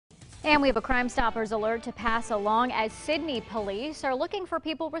And we have a Crime Stoppers alert to pass along as Sidney Police are looking for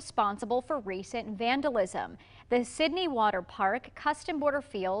people responsible for recent vandalism. The Sidney Water Park, Custom Border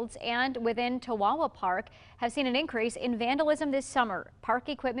Fields, and within Tawawa Park have seen an increase in vandalism this summer. Park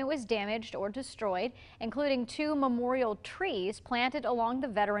equipment was damaged or destroyed, including 2 memorial trees planted along the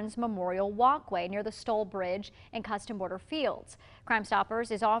Veterans Memorial Walkway near the Stoll Bridge and Custom Border Fields. Crime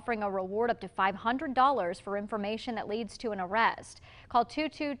Stoppers is offering a reward up to $500 for information that leads to an arrest. Call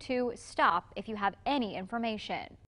 222-STOP if you have any information.